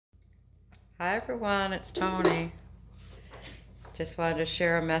Hi everyone, it's Toni. Just wanted to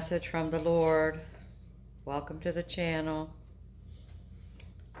share a message from the Lord. Welcome to the channel.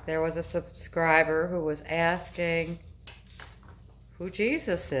 There was a subscriber who was asking who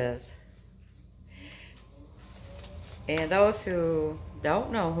Jesus is. And those who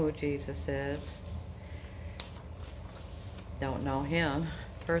don't know who Jesus is, don't know him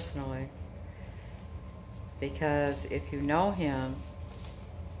personally. Because if you know him,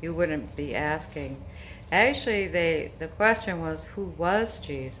 you wouldn't be asking. Actually, the question was, who was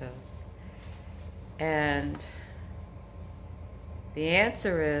Jesus? And the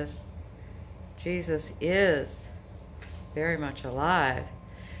answer is, Jesus is very much alive.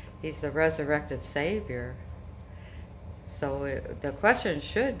 He's the resurrected Savior. So the question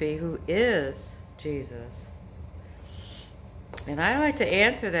should be, who is Jesus? And I like to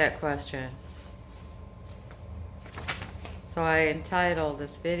answer that question. So I entitled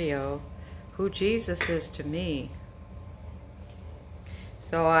this video, Who Jesus Is to Me.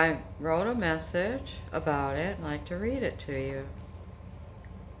 So I wrote a message about it and I'd like to read it to you.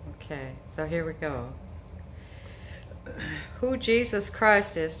 Okay, so here we go. Who Jesus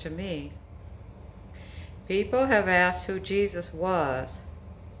Christ is to me. People have asked who Jesus was.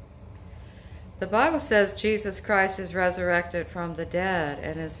 The Bible says Jesus Christ is resurrected from the dead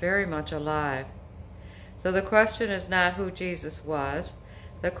and is very much alive. So the question is not who Jesus was.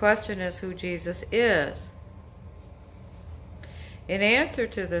 The question is who Jesus is. In answer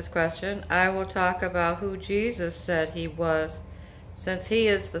to this question, I will talk about who Jesus said he was, since he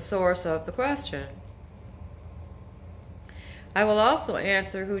is the source of the question. I will also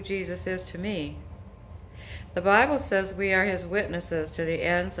answer who Jesus is to me. The Bible says we are his witnesses to the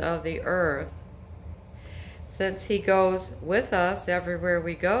ends of the earth. Since he goes with us everywhere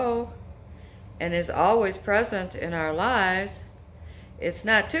we go, and is always present in our lives, it's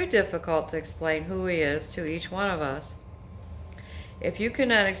not too difficult to explain who he is to each one of us. If you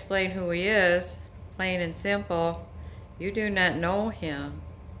cannot explain who he is, plain and simple, you do not know him.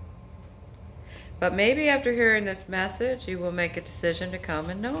 But maybe after hearing this message, you will make a decision to come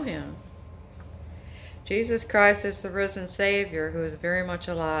and know him. Jesus Christ is the risen Savior who is very much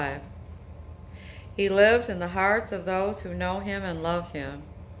alive. He lives in the hearts of those who know him and love him.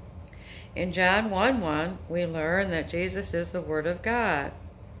 In John 1:1, we learn that Jesus is the Word of God.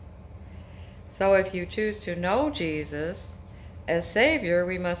 So if you choose to know Jesus as Savior,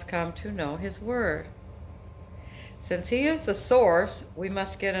 we must come to know his Word. Since he is the source, we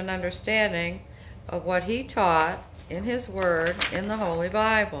must get an understanding of what he taught in his Word in the Holy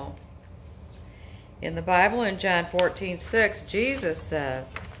Bible. In the Bible, in John 14:6, Jesus said,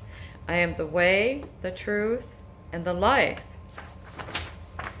 I am the way, the truth, and the life.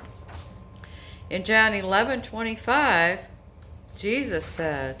 In John 11:25, Jesus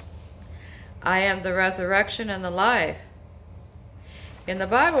said, I am the resurrection and the life. In the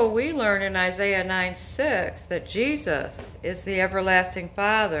Bible, we learn in Isaiah 9:6 that Jesus is the everlasting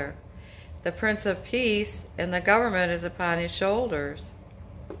Father, the Prince of Peace, and the government is upon his shoulders.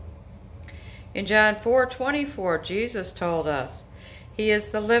 In John 4:24, Jesus told us, he is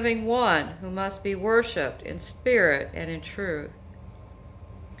the living one who must be worshipped in spirit and in truth.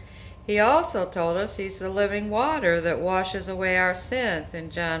 He also told us he's the living water that washes away our sins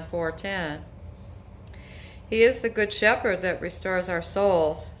in John 4:10. He is the good shepherd that restores our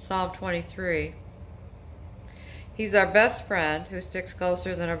souls, Psalm 23. He's our best friend who sticks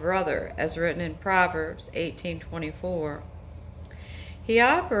closer than a brother, as written in Proverbs 18:24. He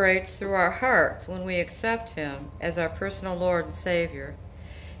operates through our hearts when we accept him as our personal Lord and Savior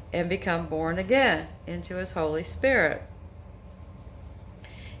and become born again into his Holy Spirit.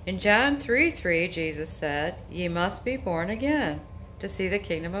 In John 3:3, Jesus said, ye must be born again to see the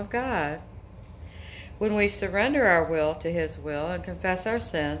kingdom of God. When we surrender our will to his will and confess our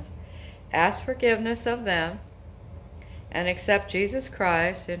sins, ask forgiveness of them, and accept Jesus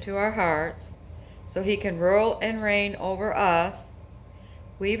Christ into our hearts so he can rule and reign over us,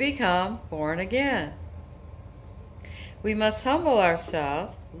 we become born again. We must humble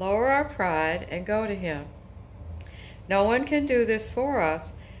ourselves, lower our pride, and go to him. No one can do this for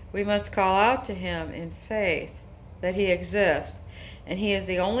us. We must call out to him in faith that he exists, and he is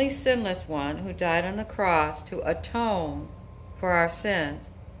the only sinless one who died on the cross to atone for our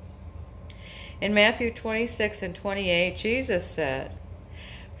sins. In Matthew 26:28, Jesus said,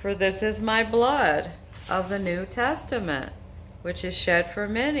 for this is my blood of the New Testament, which is shed for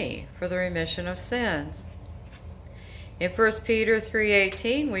many for the remission of sins. In 1 Peter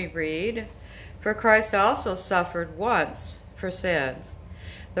 3:18 we read, for Christ also suffered once for sins,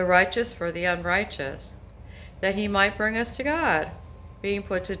 the righteous for the unrighteous, that he might bring us to God, being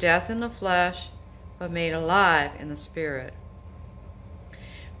put to death in the flesh, but made alive in the Spirit.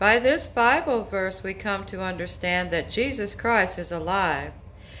 By this Bible verse, we come to understand that Jesus Christ is alive,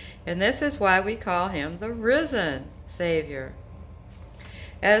 and this is why we call him the risen Savior.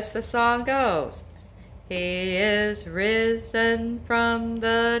 As the song goes, He is risen from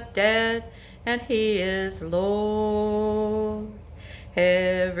the dead, and he is Lord.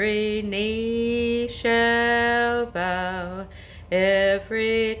 Every knee shall bow,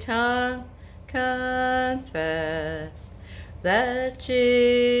 every tongue confess that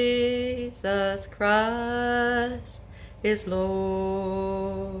Jesus Christ is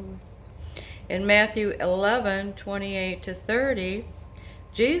Lord. In Matthew 11:28-30,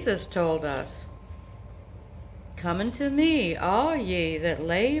 Jesus told us, Come unto me, all ye that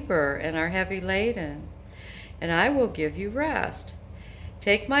labor and are heavy laden, and I will give you rest.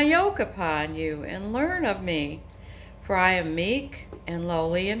 Take my yoke upon you, and learn of me, for I am meek and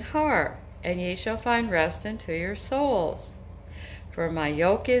lowly in heart, and ye shall find rest unto your souls. For my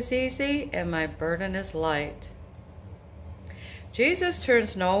yoke is easy, and my burden is light. Jesus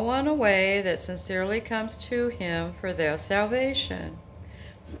turns no one away that sincerely comes to him for their salvation.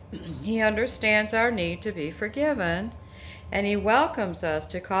 He understands our need to be forgiven, and he welcomes us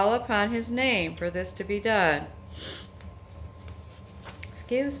to call upon his name for this to be done.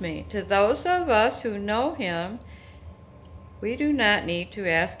 To those of us who know him, we do not need to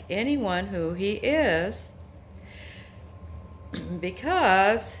ask anyone who he is,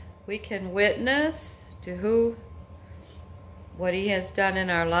 because we can witness to what he has done in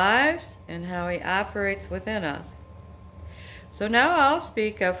our lives and how he operates within us. So now I'll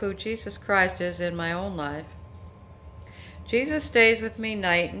speak of who Jesus Christ is in my own life. Jesus stays with me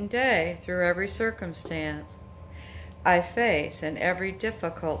night and day through every circumstance I face and every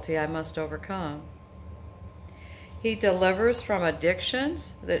difficulty I must overcome. He delivers from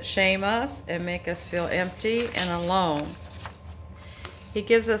addictions that shame us and make us feel empty and alone. He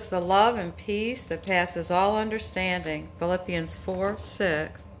gives us the love and peace that passes all understanding, Philippians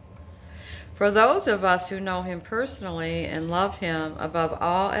 4:6. For those of us who know him personally and love him above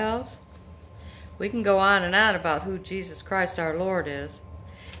all else, we can go on and on about who Jesus Christ our Lord is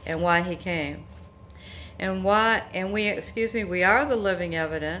and why he came. We are the living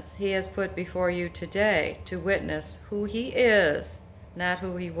evidence he has put before you today to witness who he is, not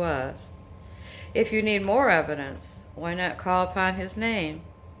who he was. If you need more evidence, why not call upon his name,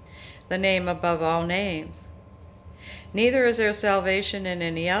 the name above all names? Neither is there salvation in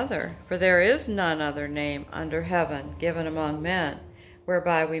any other, for there is none other name under heaven given among men,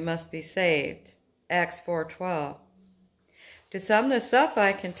 whereby we must be saved. Acts 4:12. To sum this up,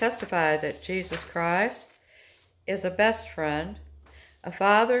 I can testify that Jesus Christ is a best friend, a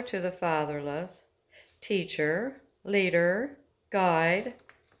father to the fatherless, teacher, leader, guide,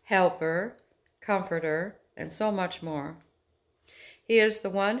 helper, comforter, and so much more. He is the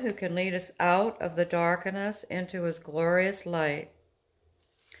one who can lead us out of the darkness into his glorious light.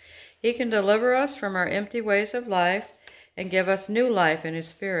 He can deliver us from our empty ways of life and give us new life in his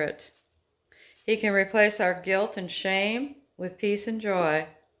Spirit. He can replace our guilt and shame with peace and joy.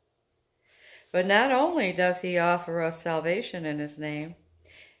 But not only does he offer us salvation in his name,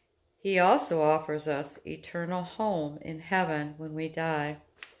 he also offers us eternal home in heaven when we die.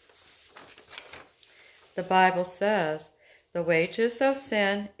 The Bible says, the wages of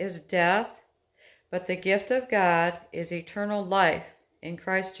sin is death, but the gift of God is eternal life in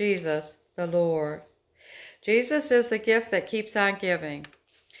Christ Jesus the Lord. Jesus is the gift that keeps on giving.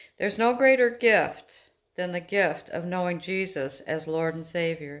 There's no greater gift than the gift of knowing Jesus as Lord and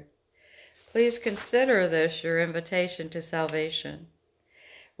Savior. Please consider this your invitation to salvation.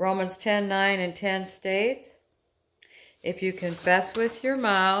 Romans 10:9 and 10 states, If you confess with your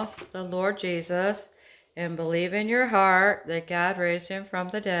mouth the Lord Jesus and believe in your heart that God raised him from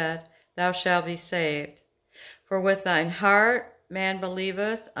the dead, thou shalt be saved. For with thine heart man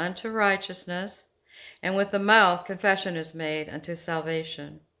believeth unto righteousness, and with the mouth confession is made unto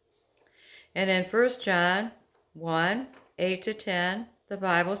salvation. And in 1 John 1:8-10, the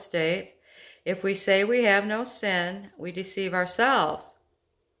Bible states, If we say we have no sin, we deceive ourselves,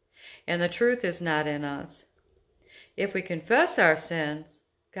 and the truth is not in us. If we confess our sins,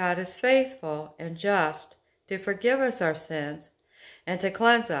 God is faithful and just to forgive us our sins and to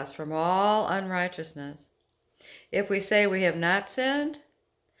cleanse us from all unrighteousness. If we say we have not sinned,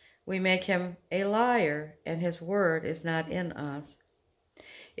 we make him a liar, and his word is not in us.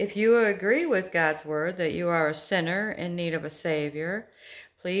 If you agree with God's word that you are a sinner in need of a Savior,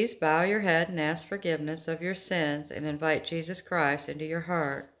 please bow your head and ask forgiveness of your sins and invite Jesus Christ into your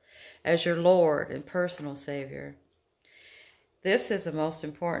heart as your Lord and personal Savior. This is the most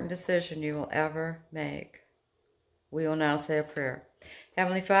important decision you will ever make. We will now say a prayer.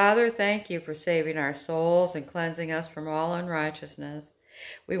 Heavenly Father, thank you for saving our souls and cleansing us from all unrighteousness.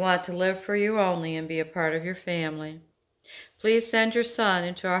 We want to live for you only and be a part of your family. Please send your Son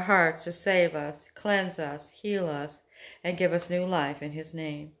into our hearts to save us, cleanse us, heal us, and give us new life in his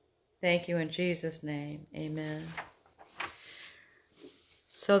name. Thank you in Jesus' name. Amen.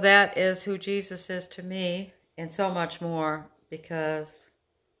 So that is who Jesus is to me, and so much more, because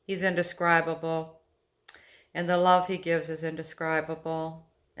he's indescribable, and the love he gives is indescribable,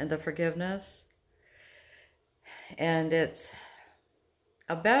 and the forgiveness. And it's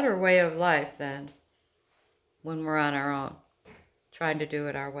a better way of life than when we're on our own, trying to do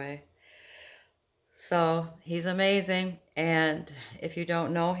it our way. So he's amazing, and if you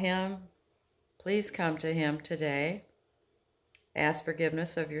don't know him, please come to him today. Ask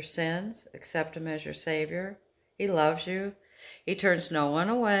forgiveness of your sins. Accept him as your Savior. He loves you. He turns no one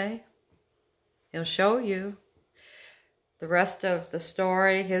away. He'll show you the rest of the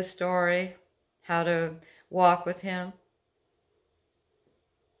story, his story, how to walk with him.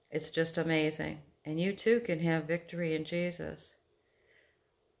 It's just amazing. And you too can have victory in Jesus.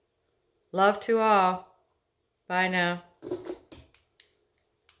 Love to all. Bye now.